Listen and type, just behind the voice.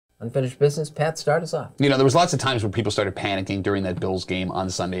Unfinished business. Pat, start us off. You know, there was lots of times where people started panicking during that Bills game on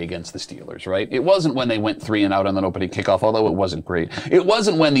Sunday against the Steelers, right? It wasn't when they went 3-and-out on that opening kickoff, although it wasn't great. It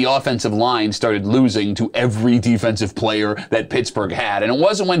wasn't when the offensive line started losing to every defensive player that Pittsburgh had. And it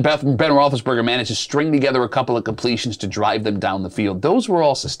wasn't when Ben Roethlisberger managed to string together a couple of completions to drive them down the field. Those were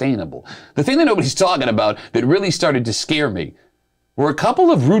all sustainable. The thing that nobody's talking about that really started to scare me were a couple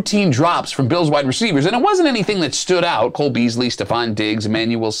of routine drops from Bills wide receivers. And it wasn't anything that stood out. Cole Beasley, Stephon Diggs,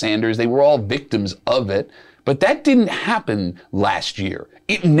 Emmanuel Sanders, they were all victims of it. But that didn't happen last year.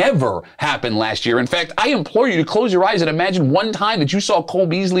 It never happened last year. In fact, I implore you to close your eyes and imagine one time that you saw Cole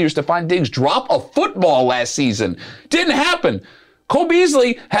Beasley or Stephon Diggs drop a football last season. Didn't happen. Cole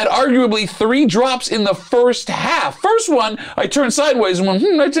Beasley had arguably 3 drops in the first half. First one, I turned sideways and went,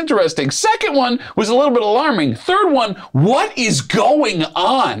 that's interesting. Second one was a little bit alarming. Third one, what is going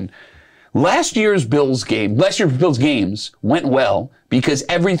on? Last year's Bills games went well because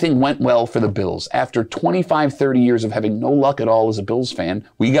everything went well for the Bills. After 25, 30 years of having no luck at all as a Bills fan,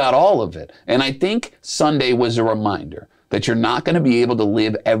 we got all of it. And I think Sunday was a reminder that you're not going to be able to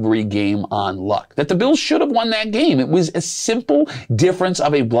live every game on luck. That the Bills should have won that game. It was a simple difference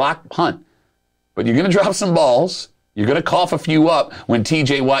of a block punt. But you're going to drop some balls. You're going to cough a few up when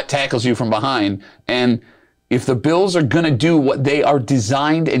TJ Watt tackles you from behind. And if the Bills are going to do what they are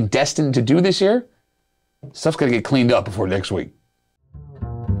designed and destined to do this year, stuff's got to get cleaned up before next week.